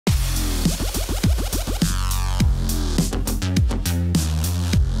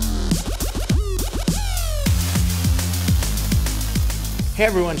Hey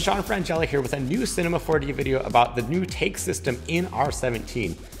everyone, Sean Frangella here with a new Cinema 4D video about the new take system in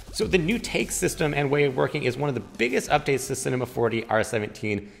R17. So the new take system and way of working is one of the biggest updates to Cinema 4D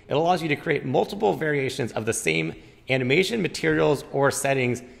R17. It allows you to create multiple variations of the same animation, materials, or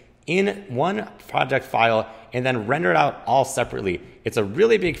settings in one project file and then render it out all separately. It's a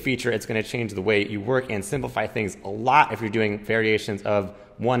really big feature. It's going to change the way you work and simplify things a lot if you're doing variations of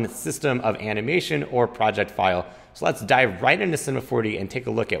one system of animation or project file. So let's dive right into Cinema 4D and take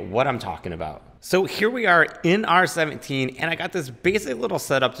a look at what I'm talking about. So here we are in R17, and I got this basic little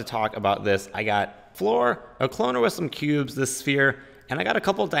setup to talk about this. I got floor, a cloner with some cubes, this sphere, and I got a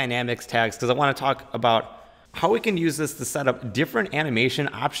couple dynamics tags because I want to talk about how we can use this to set up different animation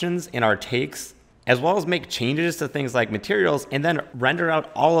options in our takes, as well as make changes to things like materials, and then render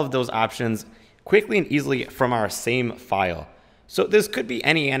out all of those options quickly and easily from our same file. So this could be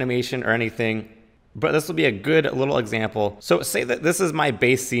any animation or anything, but this will be a good little example. So say that this is my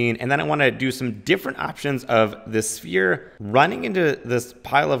base scene, and then I want to do some different options of the sphere running into this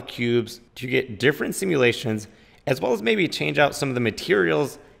pile of cubes to get different simulations, as well as maybe change out some of the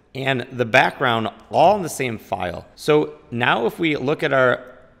materials and the background all in the same file. So now if we look at our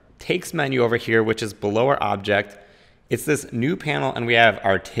takes menu over here, which is below our object, it's this new panel and we have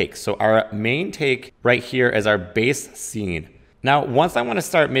our takes. So our main take right here is our base scene. Now, once I want to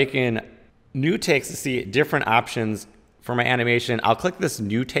start making new takes to see different options for my animation, I'll click this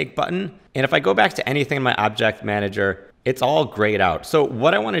new take button. And if I go back to anything in my object manager, it's all grayed out. So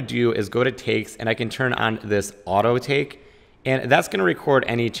what I want to do is go to takes and I can turn on this auto take, and that's going to record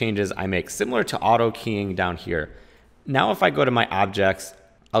any changes I make, similar to auto keying down here. Now, if I go to my objects,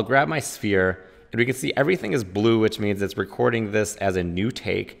 I'll grab my sphere and we can see everything is blue, which means it's recording this as a new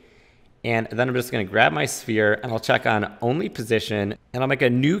take. And then I'm just going to grab my sphere and I'll check on only position, and I'll make a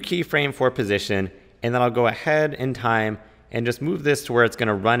new keyframe for position, and then I'll go ahead in time and just move this to where it's going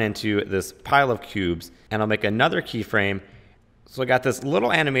to run into this pile of cubes, and I'll make another keyframe. So I got this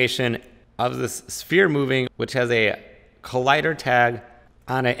little animation of this sphere moving, which has a collider tag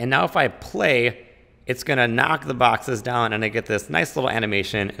on it, and now if I play, it's going to knock the boxes down and I get this nice little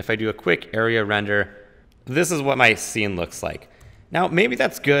animation. If I do a quick area render, this is what my scene looks like. Now, maybe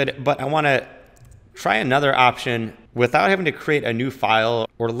that's good, but I want to try another option without having to create a new file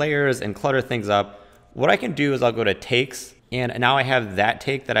or layers and clutter things up. What I can do is I'll go to takes, and now I have that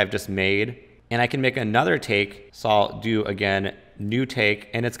take that I've just made, and I can make another take. So I'll do, again, new take,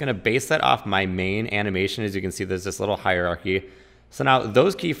 and it's going to base that off my main animation. As you can see, there's this little hierarchy. So now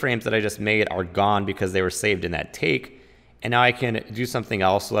those keyframes that I just made are gone because they were saved in that take, and now I can do something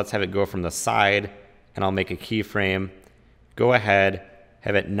else. So let's have it go from the side, and I'll make a keyframe. Go ahead,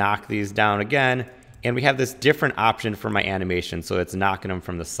 have it knock these down again, and we have this different option for my animation, so it's knocking them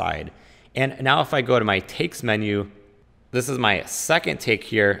from the side. And now if I go to my takes menu, this is my second take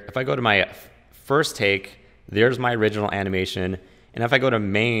here. If I go to my first take, there's my original animation, and if I go to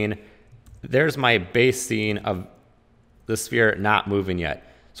main, there's my base scene of the sphere not moving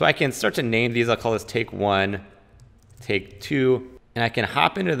yet. So I can start to name these. I'll call this take 1, take 2, and I can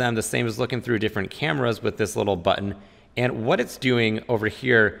hop into them the same as looking through different cameras with this little button. And what it's doing over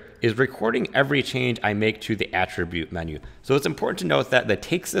here is recording every change I make to the attribute menu. So it's important to note that the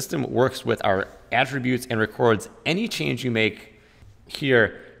take system works with our attributes and records any change you make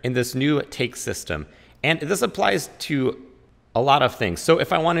here in this new take system. And this applies to a lot of things. So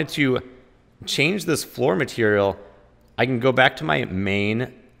if I wanted to change this floor material, I can go back to my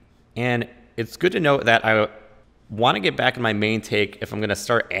main, and it's good to note that I want to get back in my main take if I'm going to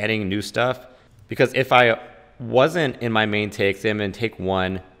start adding new stuff, because if I wasn't in my main take, say I'm in take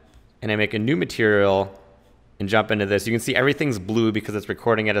 1, and I make a new material and jump into this, you can see everything's blue because it's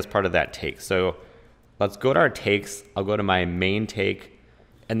recording it as part of that take. So let's go to our takes. I'll go to my main take,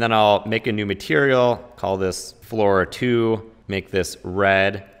 and then I'll make a new material, call this floor 2, make this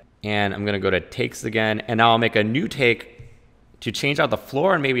red, and I'm going to go to takes again, and now I'll make a new take to change out the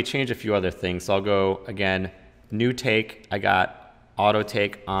floor and maybe change a few other things. So I'll go again, new take. I got auto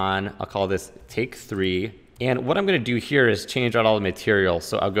take on. I'll call this take 3. And what I'm going to do here is change out all the materials.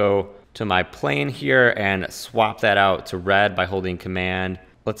 So I'll go to my plane here and swap that out to red by holding command.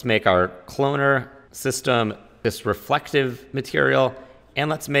 Let's make our cloner system this reflective material, and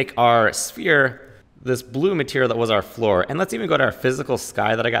let's make our sphere this blue material that was our floor. And let's even go to our physical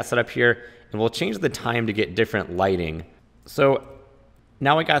sky that I got set up here, and we'll change the time to get different lighting. So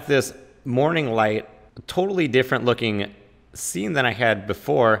now we got this morning light, a totally different looking scene than I had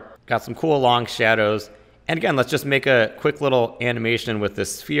before. Got some cool long shadows. And again, let's just make a quick little animation with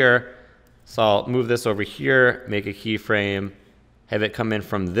this sphere. So I'll move this over here, make a keyframe, have it come in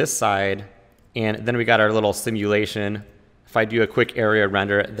from this side, and then we got our little simulation If I do a quick area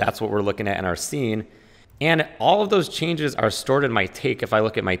render, that's what we're looking at in our scene. And all of those changes are stored in my take. If I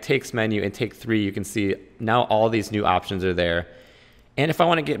look at my takes menu in take 3, you can see now all these new options are there. And if I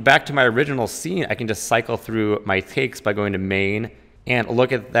want to get back to my original scene, I can just cycle through my takes by going to main and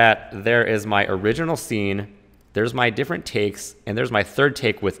look at that. There is my original scene. There's my different takes, and there's my third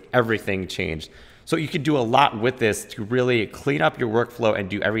take with everything changed. So you could do a lot with this to really clean up your workflow and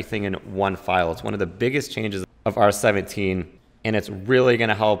do everything in one file. It's one of the biggest changes of R17, and it's really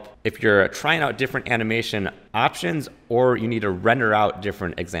gonna help if you're trying out different animation options or you need to render out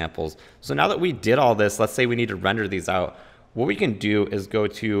different examples. So now that we did all this, let's say we need to render these out. What we can do is go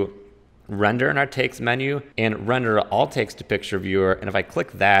to render in our takes menu and render all takes to picture viewer. And if I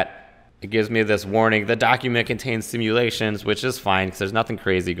click that, it gives me this warning, the document contains simulations, which is fine because there's nothing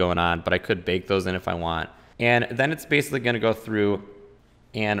crazy going on, but I could bake those in if I want. And then it's basically gonna go through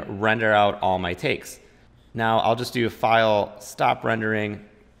and render out all my takes. Now I'll just do file, stop rendering.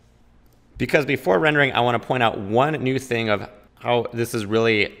 Because before rendering, I wanna point out one new thing of how this is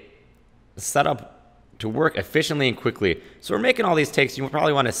really set up to work efficiently and quickly. So we're making all these takes. You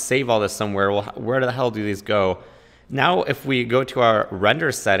probably wanna save all this somewhere. Well, where the hell do these go? Now, if we go to our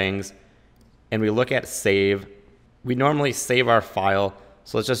render settings, and we look at save, we normally save our file.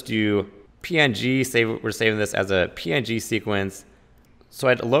 So let's just do PNG, we're saving this as a PNG sequence. So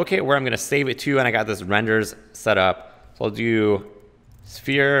I'd locate where I'm gonna save it to, and I got this renders set up. So I'll do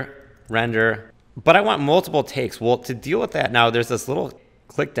sphere, render, but I want multiple takes. Well, to deal with that now, there's this little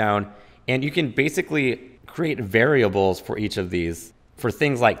click down, and you can basically create variables for each of these for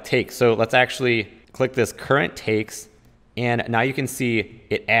things like takes. So let's actually click this current takes, and now you can see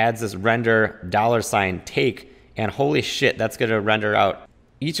it adds this render $take, and holy shit, that's gonna render out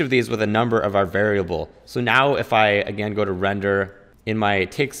each of these with a number of our variable. So now if I, again, go to render in my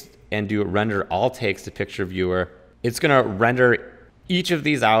takes and do render all takes to picture viewer, it's gonna render each of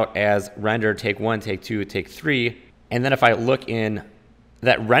these out as render take 1, take 2, take 3. And then if I look in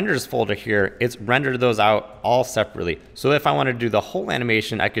that renders folder here, it's rendered those out all separately. So if I wanted to do the whole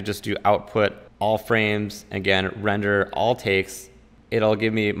animation, I could just do output all frames, again, render all takes. It'll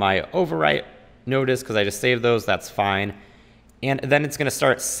give me my overwrite notice because I just saved those, that's fine. And then it's gonna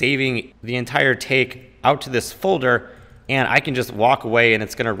start saving the entire take out to this folder, and I can just walk away and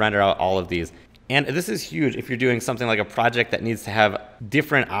it's gonna render out all of these. And this is huge if you're doing something like a project that needs to have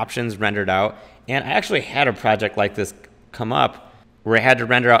different options rendered out. And I actually had a project like this come up where I had to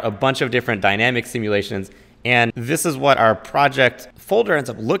render out a bunch of different dynamic simulations. And this is what our project folder ends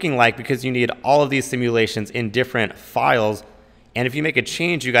up looking like because you need all of these simulations in different files. And if you make a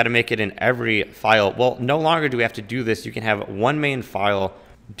change, you got to make it in every file. Well, no longer do we have to do this. You can have one main file,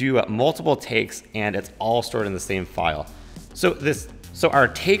 do multiple takes, and it's all stored in the same file. So our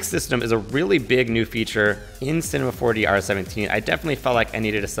take system is a really big new feature in Cinema 4D R17. I definitely felt like I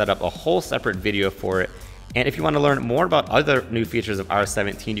needed to set up a whole separate video for it. And if you want to learn more about other new features of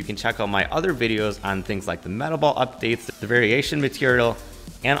R17, you can check out my other videos on things like the Metaball updates, the variation material,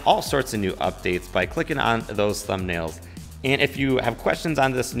 and all sorts of new updates by clicking on those thumbnails. And if you have questions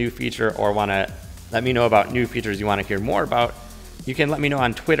on this new feature or want to let me know about new features you want to hear more about, you can let me know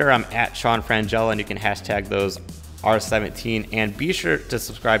on Twitter. I'm at Sean Frangella, and you can hashtag those R17. And be sure to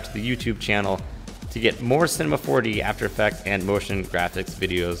subscribe to the YouTube channel to get more Cinema 4D, After Effects, and motion graphics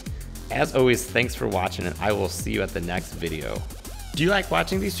videos. As always, thanks for watching, and I will see you at the next video. Do you like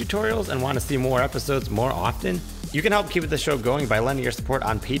watching these tutorials and want to see more episodes more often? You can help keep the show going by lending your support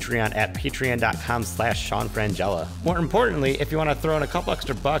on Patreon at patreon.com/SeanFrangella. More importantly, if you want to throw in a couple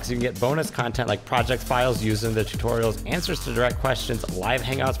extra bucks, you can get bonus content like project files used in the tutorials, answers to direct questions, live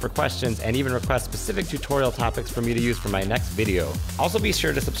hangouts for questions, and even request specific tutorial topics for me to use for my next video. Also be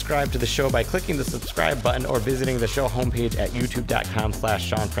sure to subscribe to the show by clicking the subscribe button or visiting the show homepage at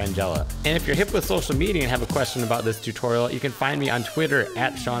youtube.com/SeanFrangella. And if you're hip with social media and have a question about this tutorial, you can find me on Twitter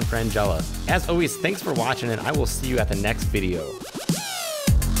at Sean Frangella. As always, thanks for watching, and I will see you at the next video.